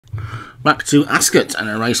Back to Ascot and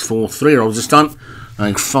a race for 3-year-olds this time.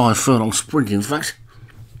 A 5-furlong sprint, in fact.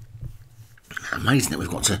 Amazing that we've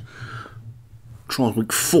got to trial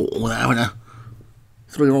week 4 without having a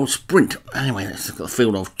 3-year-old sprint. Anyway, let's got a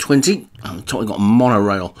field of 20. On the top we've got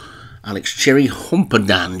Monorail, Alex Cherry,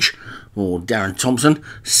 Humperdange for Darren Thompson,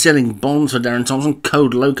 Selling Bonds for Darren Thompson,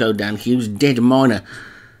 Code Loco, Dan Hughes, Dead Miner,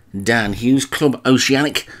 Dan Hughes, Club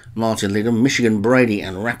Oceanic, Martin Lidham, Michigan Brady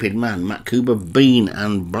and Rapid Man, Matt Cooper, Bean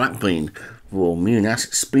and Blackbean for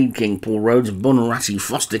Munas, Speed King, Paul Rhodes, Bunratty,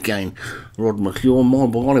 Foster Kane, Rod McClure,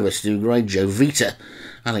 Marble Oliver, Stu Gray, Joe Vita,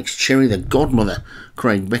 Alex Cherry, The Godmother,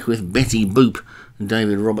 Craig Beckwith, Betty Boop,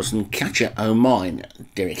 David Robertson, Catcher O'Mine,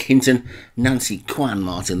 Derek Hinton, Nancy Kwan,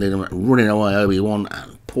 Martin Lidham, Running Away Obi-Wan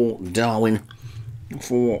and Port Darwin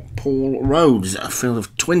for Paul Rhodes. A field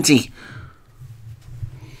of 20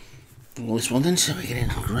 for this one then, so we get in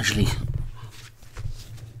gradually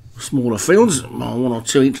smaller fields, 1 or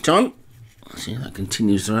 2 each time. Let's see if that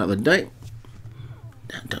continues throughout the day.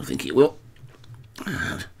 I don't think it will.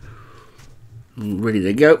 And ready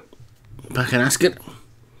to go. Back in Ascot.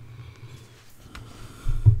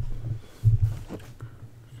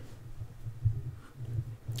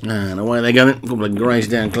 And away they go. A couple of greys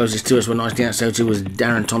down closest to us were nicely out. So too was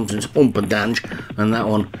Darren Thompson's Humperdange, and that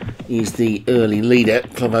one is the early leader.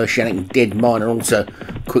 Club Oceanic, Dead Miner also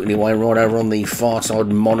quickly away right over on the far side.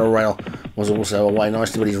 Monorail was also away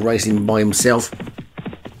nicely, but he's racing by himself.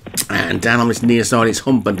 And down on this near side it's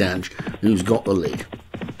Humperdange who's got the lead.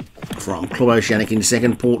 From Club Oceanic in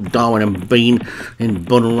second, Port Darwin and Bean in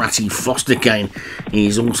Bunratty, Foster Kane.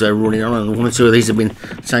 He's also running on, and 1 or 2 of these have been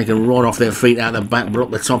taken right off their feet out the back block,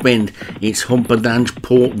 the top end. It's Humperdange,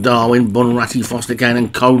 Port Darwin, Bunratty, Foster Kane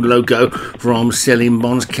and Code Loco from Selling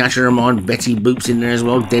Bonds, Catcher of Mine, Betty Boop's in there as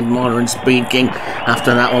well, Dead Miner and Speed King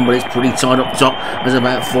after that one, but it's pretty tight up top. There's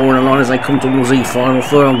about 4 in a line as they come towards the final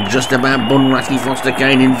furlong, just about Bunratty, Foster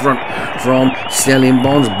Kane in front from Selling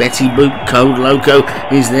Bonds. Betty Boop, Code Loco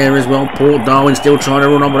is there as well. Port Darwin still trying to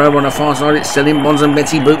run on, but over on the far side it's Selling Bonds and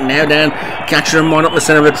Betty Boop now down. Catcher of Mine up the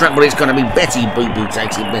centre of the track, but it's going to be Betty Boop who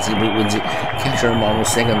takes it. Betty Boop wins it. Catcher of Mine was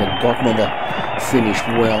second. The Godmother finished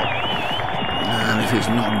well. And if it's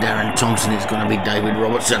not Darren Thompson, it's going to be David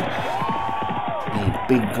Robertson. The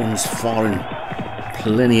big guns firing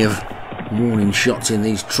plenty of warning shots in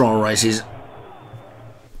these trial races.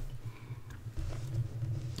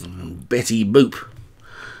 And Betty Boop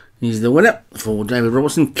is the winner for David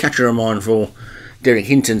Robertson. Catcher of Mine for Derek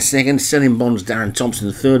Hinton second. Selling Bonds, Darren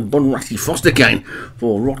Thompson third. Bunratty, Foster Kane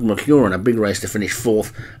for Rod McClure, and a big race to finish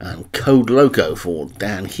fourth. And Code Loco for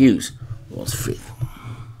Dan Hughes was fifth.